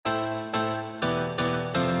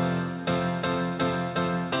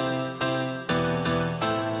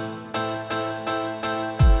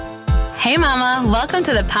Hey mama, welcome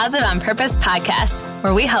to the Positive on Purpose podcast,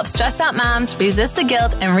 where we help stressed out moms resist the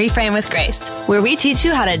guilt and reframe with grace, where we teach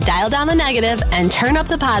you how to dial down the negative and turn up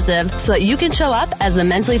the positive so that you can show up as the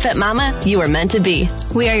mentally fit mama you were meant to be.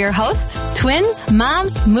 We are your hosts, twins,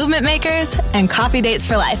 moms, movement makers, and coffee dates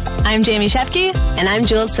for life. I'm Jamie Shepke. And I'm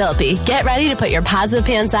Jules Philippi. Get ready to put your positive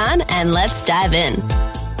pants on and let's dive in.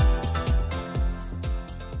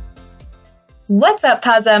 What's up,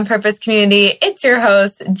 Positive on Purpose community? It's your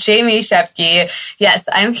host, Jamie Shepke. Yes,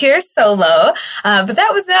 I'm here solo, but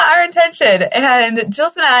that was not our intention. And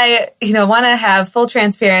Jules and I, want to have full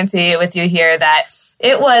transparency with you here that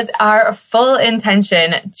it was our full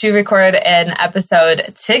intention to record an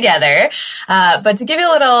episode together. But to give you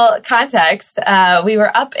a little context, we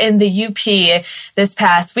were up in the UP this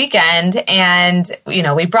past weekend and,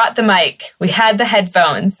 we brought the mic, we had the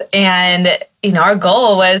headphones, and our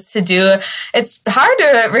goal was to it's hard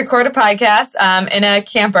to record a podcast in a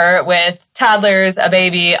camper with toddlers, a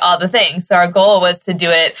baby, all the things. So our goal was to do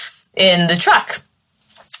it in the truck,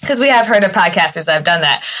 because we have heard of podcasters that have done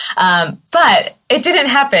that. But it didn't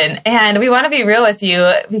happen. And we want to be real with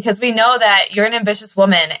you because we know that you're an ambitious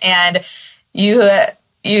woman and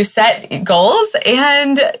you set goals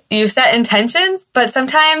and you set intentions, but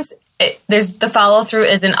sometimes there's the follow through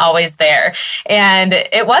isn't always there. And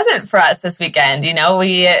it wasn't for us this weekend.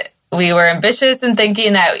 We were ambitious in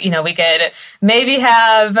thinking that, we could maybe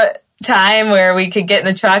have time where we could get in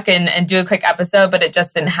the truck and do a quick episode, but it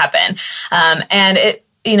just didn't happen.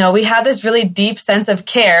 We have this really deep sense of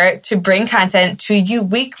care to bring content to you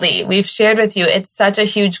weekly. We've shared with you, it's such a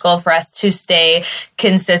huge goal for us to stay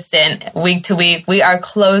consistent week to week. We are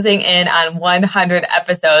closing in on 100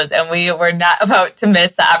 episodes and we were not about to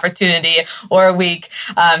miss the opportunity or a week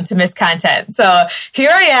to miss content. So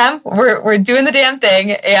here I am, we're doing the damn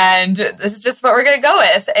thing, and this is just what we're going to go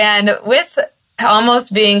with. And with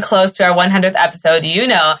almost being close to our 100th episode,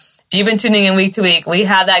 if you've been tuning in week to week, we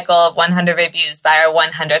have that goal of 100 reviews by our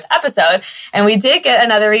 100th episode. And we did get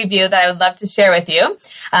another review that I would love to share with you.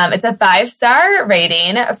 It's a 5-star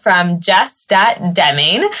rating from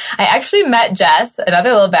Jess.Deming. I actually met Jess,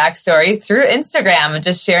 another little backstory, through Instagram,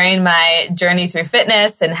 just sharing my journey through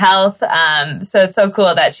fitness and health. So it's so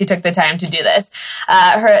cool that she took the time to do this.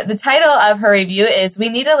 The title of her review is, "We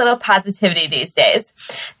Need a Little Positivity These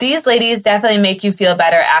Days. These ladies definitely make you feel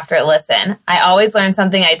better after a listen. I always learn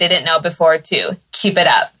something I didn't know before too. Keep it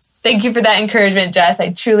up." Thank you for that encouragement, Jess.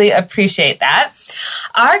 I truly appreciate that.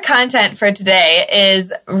 Our content for today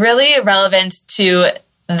is really relevant to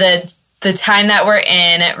the time that we're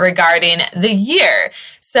in regarding the year.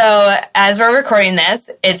 So as we're recording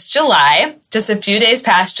this, it's July, just a few days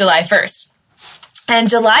past July 1st. And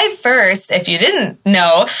July 1st, if you didn't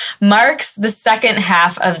know, marks the second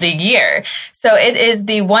half of the year. So it is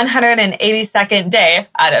the 182nd day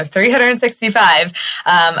out of 365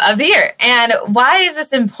 of the year. And why is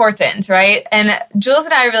this important, right? And Jules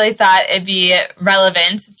and I really thought it'd be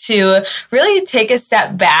relevant to really take a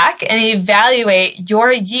step back and evaluate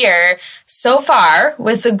your year so far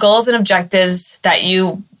with the goals and objectives that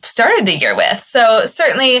you started the year with. So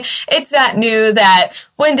certainly it's not new that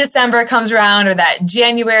when December comes around or that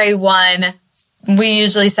January 1, we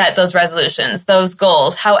usually set those resolutions, those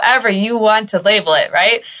goals, however you want to label it,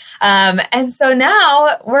 right? And so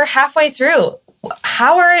now we're halfway through.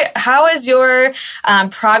 How is your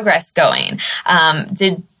progress going?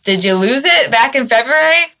 Did you lose it back in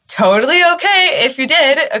February? Totally okay if you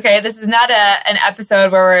did. Okay, this is not an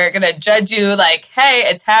episode where we're going to judge you like, hey,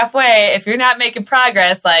 it's halfway. If you're not making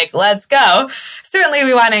progress, let's go. Certainly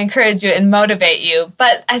we want to encourage you and motivate you.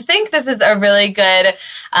 But I think this is a really good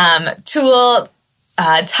tool,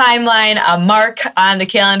 timeline, a mark on the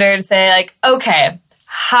calendar to say okay,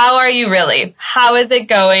 how are you really? How is it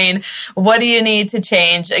going? What do you need to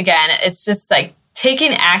change? Again, it's just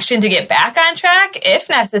taking action to get back on track if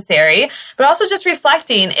necessary, but also just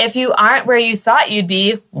reflecting if you aren't where you thought you'd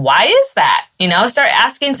be, why is that? Start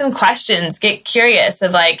asking some questions, get curious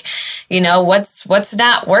of what's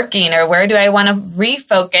not working, or where do I want to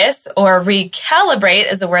refocus or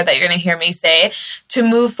recalibrate is a word that you're going to hear me say to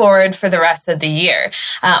move forward for the rest of the year.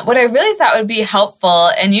 What I really thought would be helpful,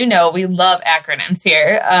 and we love acronyms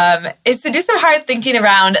here, is to do some hard thinking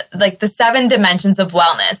around the 7 dimensions of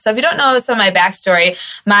wellness. So if you don't know some of my backstory,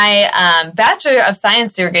 my Bachelor of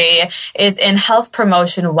Science degree is in health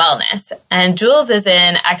promotion wellness, and Jules is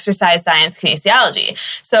in exercise science kinesiology.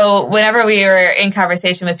 So whenever we were in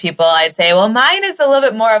conversation with people, I'd say, well, mine is a little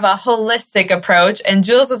bit more of a holistic approach, and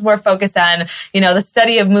Jules was more focused on, the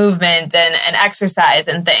study of movement and exercise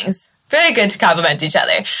and things. Very good to complement each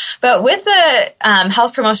other. But with the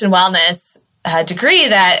health promotion wellness, degree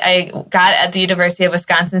that I got at the University of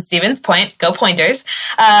Wisconsin-Stevens Point, go Pointers,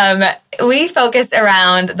 we focused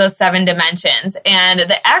around those 7 dimensions. And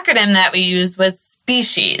the acronym that we used was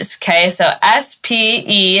SPECIES. Okay, so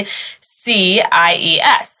SPECIES.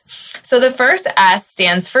 So the first S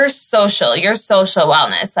stands for social, your social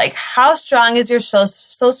wellness. Like, how strong is your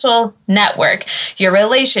social network, your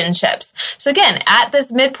relationships? So again, at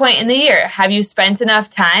this midpoint in the year, have you spent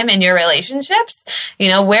enough time in your relationships?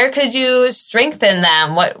 Where could you strengthen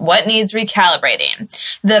them? What needs recalibrating?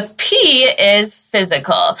 The P is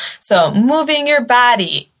physical. So moving your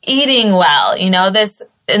body, eating well, this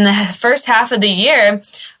in the first half of the year,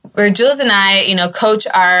 where Jules and I, coach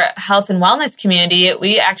our health and wellness community,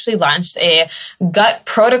 we actually launched a gut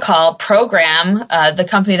protocol program, the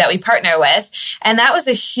company that we partner with. And that was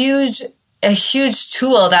a huge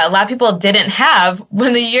tool that a lot of people didn't have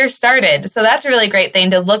when the year started. So that's a really great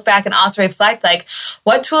thing to look back and also reflect, like,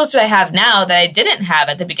 what tools do I have now that I didn't have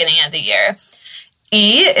at the beginning of the year?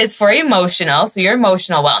 E is for emotional, so your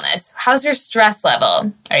emotional wellness. How's your stress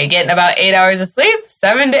level? Are you getting about 8 hours of sleep,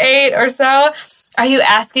 7 to 8 or so? Are you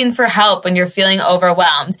asking for help when you're feeling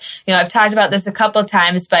overwhelmed? I've talked about this a couple of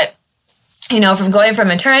times, but from going from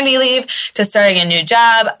maternity leave to starting a new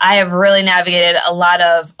job, I have really navigated a lot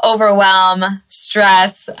of overwhelm,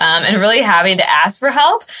 stress, and really having to ask for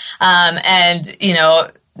help.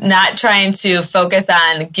 Not trying to focus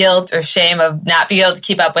on guilt or shame of not being able to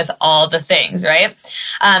keep up with all the things, right?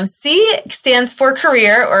 C stands for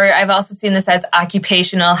career, or I've also seen this as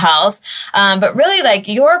occupational health. But really, like,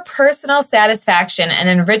 your personal satisfaction and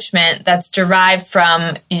enrichment that's derived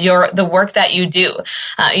from the work that you do.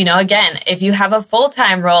 Again, if you have a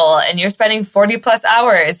full-time role and you're spending 40 plus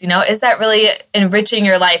hours, is that really enriching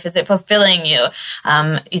your life? Is it fulfilling you?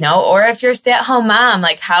 Or if you're a stay-at-home mom,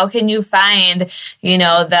 like, how can you find,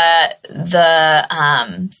 the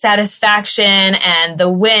satisfaction and the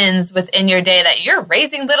wins within your day that you're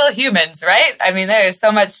raising little humans, right? I mean, there's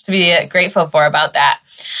so much to be grateful for about that.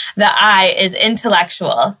 The I is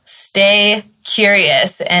intellectual. Stay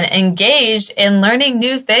curious and engaged in learning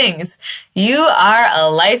new things. You are a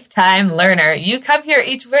lifetime learner. You come here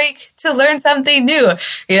each week to learn something new.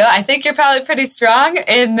 I think you're probably pretty strong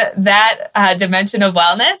in that dimension of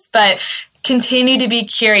wellness, but continue to be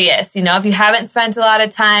curious. If you haven't spent a lot of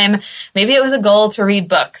time, maybe it was a goal to read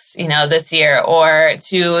books, this year, or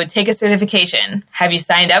to take a certification. Have you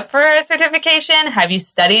signed up for a certification? Have you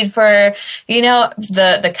studied for,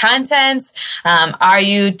 the contents? Are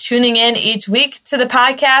you tuning in each week to the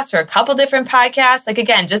podcast or a couple different podcasts? Like,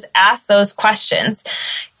 again, just ask those questions.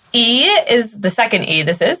 E is the second E,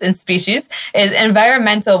 this is in species, is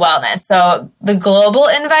environmental wellness. So the global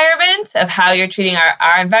environment of how you're treating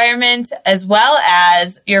our environment, as well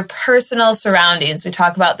as your personal surroundings. We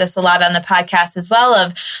talk about this a lot on the podcast as well,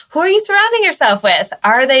 of who are you surrounding yourself with?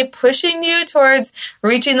 Are they pushing you towards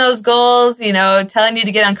reaching those goals, telling you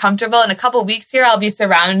to get uncomfortable? In a couple weeks here, I'll be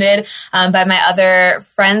surrounded by my other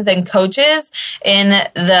friends and coaches in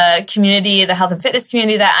the community, the health and fitness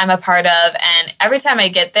community that I'm a part of. And every time I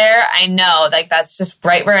get there, I know, like, that's just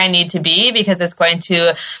right where I need to be, because it's going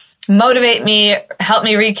to motivate me, help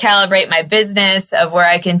me recalibrate my business of where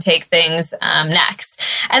I can take things next.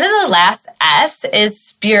 And then the last S is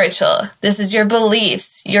spiritual. This is your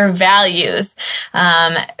beliefs, your values,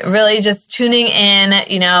 really just tuning in,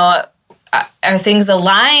 are things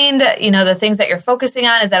aligned? The things that you're focusing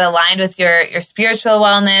on, is that aligned with your spiritual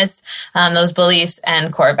wellness, those beliefs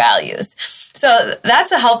and core values? So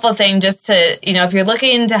that's a helpful thing, just to, if you're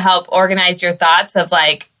looking to help organize your thoughts of,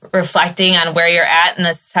 like, reflecting on where you're at in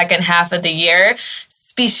the second half of the year,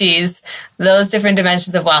 species, those different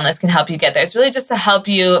dimensions of wellness can help you get there. It's really just to help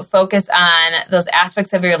you focus on those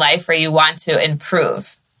aspects of your life where you want to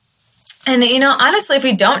improve. And, honestly, if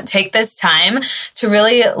we don't take this time to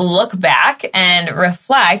really look back and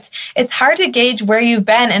reflect, it's hard to gauge where you've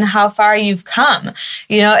been and how far you've come.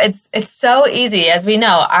 It's so easy. As we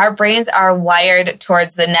know, our brains are wired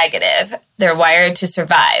towards the negative. They're wired to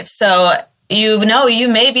survive. So, you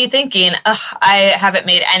may be thinking, I haven't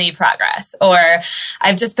made any progress, or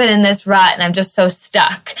I've just been in this rut and I'm just so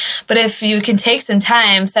stuck. But if you can take some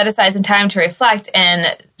time, set aside some time to reflect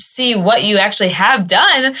and see what you actually have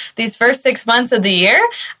done these first 6 months of the year,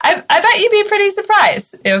 I bet you'd be pretty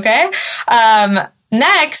surprised. Okay.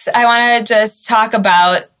 Next, I want to just talk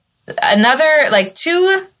about another, like,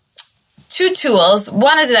 two tools.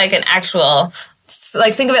 One is like an actual,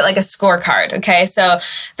 like, think of it like a scorecard. Okay. So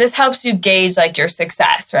this helps you gauge, like, your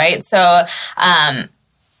success, right? So,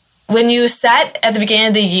 when you set at the beginning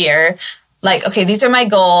of the year, like, okay, these are my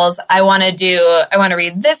goals. I want to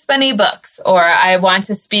read this many books, or I want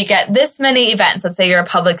to speak at this many events. Let's say you're a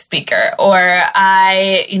public speaker, or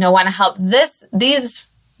I, want to help this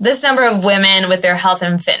number of women with their health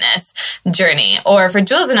and fitness journey. Or for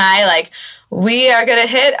Jules and I, like, we are going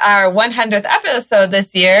to hit our 100th episode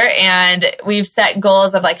this year, and we've set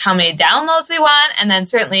goals of like how many downloads we want. And then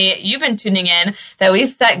certainly you've been tuning in that we've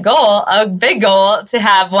set a big goal to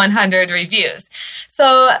have 100 reviews.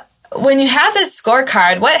 So when you have this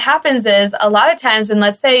scorecard, what happens is a lot of times when,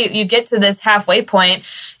 let's say you get to this halfway point,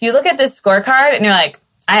 you look at this scorecard and you're like,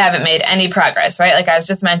 I haven't made any progress, right? Like I was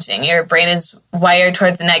just mentioning, your brain is wired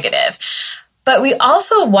towards the negative. But we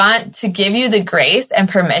also want to give you the grace and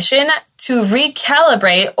permission to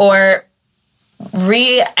recalibrate or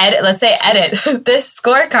edit this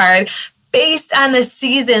scorecard based on the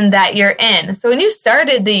season that you're in. So when you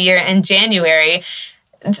started the year in January,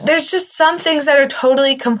 there's just some things that are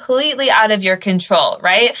totally, completely out of your control,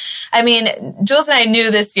 right? I mean, Jules and I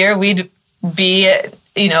knew this year we'd be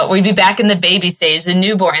back in the baby stage, the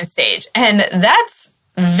newborn stage. And that's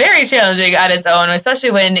very challenging on its own,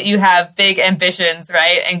 especially when you have big ambitions,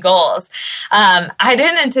 right? And goals. I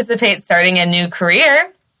didn't anticipate starting a new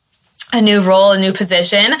career, a new role, a new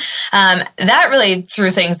position. That really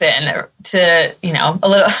threw things in to, a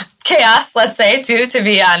little chaos, let's say, too, to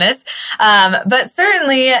be honest. But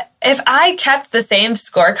certainly, if I kept the same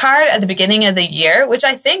scorecard at the beginning of the year, which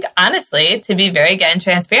I think, honestly, to be very, again,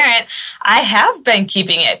 transparent, I have been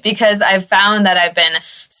keeping it because I've found that I've been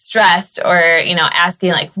stressed or,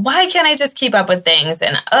 asking like, why can't I just keep up with things?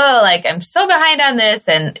 And, I'm so behind on this.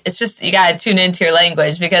 And it's just, you got to tune into your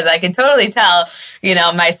language because I can totally tell,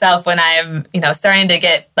 myself when I'm, starting to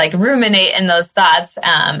get like ruminate in those thoughts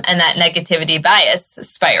and that negativity bias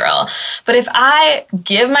spiral. But if I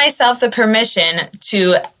give myself the permission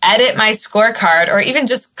to edit my scorecard or even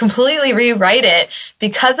just completely rewrite it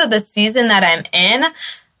because of the season that I'm in,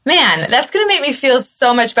 man, that's going to make me feel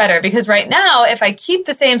so much better because right now, if I keep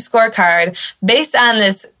the same scorecard based on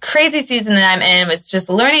this crazy season that I'm in, with just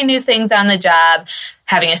learning new things on the job,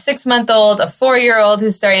 having a 6-month-old, a 4-year-old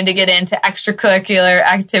who's starting to get into extracurricular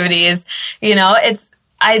activities,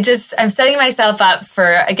 I'm setting myself up for,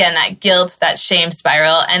 again, that guilt, that shame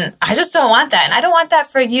spiral. And I just don't want that. And I don't want that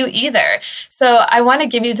for you either. So I want to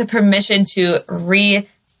give you the permission to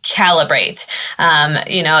recalibrate.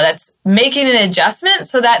 That's making an adjustment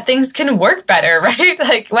so that things can work better, right?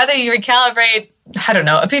 Like whether you recalibrate,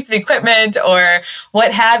 a piece of equipment or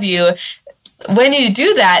what have you, when you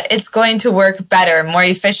do that, it's going to work better, more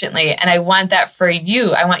efficiently. And I want that for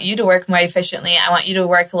you. I want you to work more efficiently. I want you to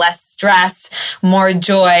work less stressed, more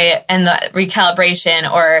joy, and the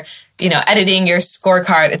recalibration or, editing your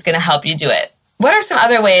scorecard is going to help you do it. What are some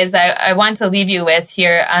other ways that I want to leave you with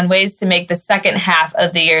here on ways to make the second half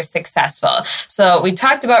of the year successful? So we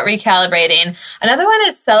talked about recalibrating. Another one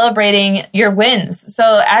is celebrating your wins.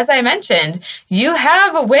 So as I mentioned, you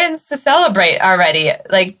have wins to celebrate already.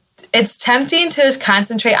 Like, it's tempting to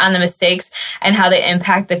concentrate on the mistakes and how they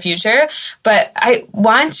impact the future, but I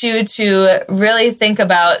want you to really think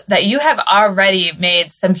about that you have already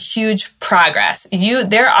made some huge progress.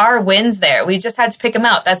 There are wins there. We just had to pick them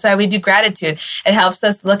out. That's why we do gratitude. It helps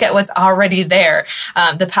us look at what's already there,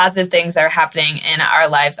 the positive things that are happening in our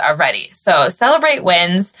lives already. So celebrate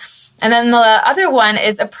wins. And then the other one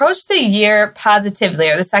is approach the year positively,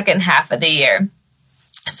 or the second half of the year.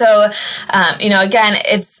 So, again,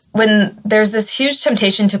 it's when there's this huge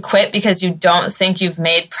temptation to quit because you don't think you've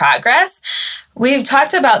made progress. We've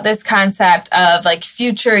talked about this concept of like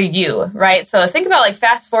future you, right? So think about like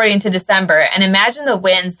fast forwarding to December and imagine the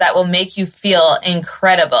wins that will make you feel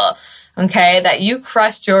incredible. Okay, that you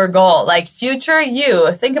crushed your goal. Like future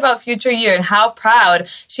you, think about future you and how proud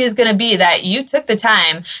she's going to be that you took the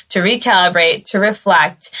time to recalibrate, to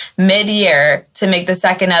reflect mid-year to make the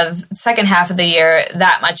second half of the year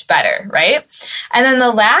that much better, right? And then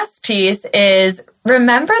the last piece is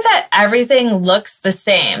remember that everything looks the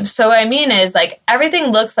same. So what I mean is like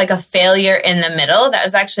everything looks like a failure in the middle. That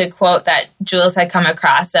was actually a quote that Jules had come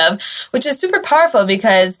across of, which is super powerful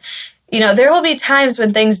because there will be times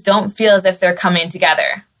when things don't feel as if they're coming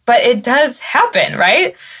together, but it does happen,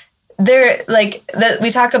 right?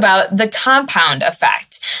 We talk about the compound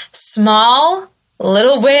effect. Small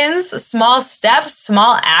little wins, small steps,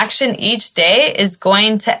 small action each day is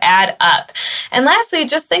going to add up. And lastly,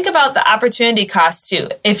 just think about the opportunity cost too.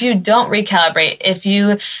 If you don't recalibrate, if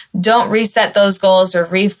you don't reset those goals or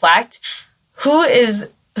reflect, who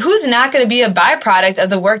is who's not going to be a byproduct of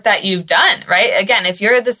the work that you've done, right? Again, if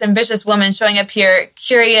you're this ambitious woman showing up here,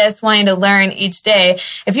 curious, wanting to learn each day,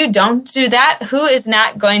 if you don't do that, who is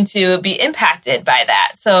not going to be impacted by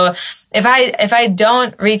that? So if I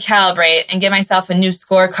don't recalibrate and give myself a new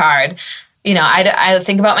scorecard, I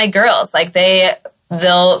think about my girls, like they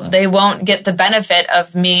won't get the benefit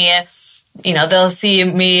of me. They'll see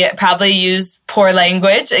me probably use poor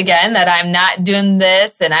language again, that I'm not doing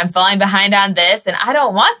this and I'm falling behind on this. And I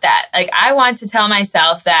don't want that. Like, I want to tell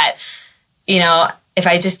myself that, if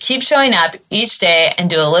I just keep showing up each day and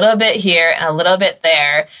do a little bit here and a little bit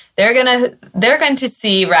there, they're going to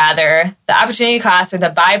see rather the opportunity cost or the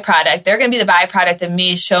byproduct. They're going to be the byproduct of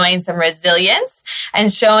me showing some resilience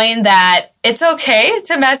and showing that it's okay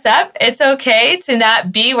to mess up. It's okay to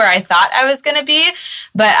not be where I thought I was going to be,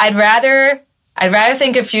 but I'd rather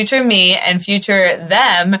think of future me and future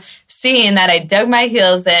them seeing that I dug my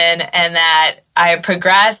heels in and that I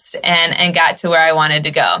progressed and got to where I wanted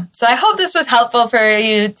to go. So I hope this was helpful for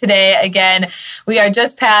you today. Again, we are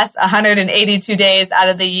just past 182 days out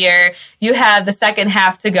of the year. You have the second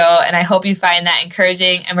half to go, and I hope you find that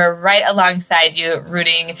encouraging. And we're right alongside you,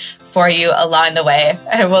 rooting for you along the way.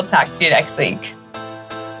 And we'll talk to you next week.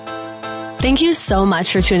 Thank you so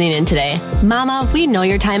much for tuning in today. Mama, we know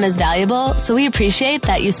your time is valuable, so we appreciate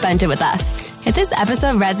that you spent it with us. If this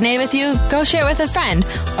episode resonated with you, go share it with a friend,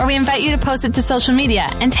 or we invite you to post it to social media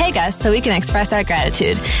and tag us so we can express our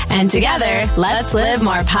gratitude. And together, let's live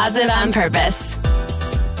more positive on purpose.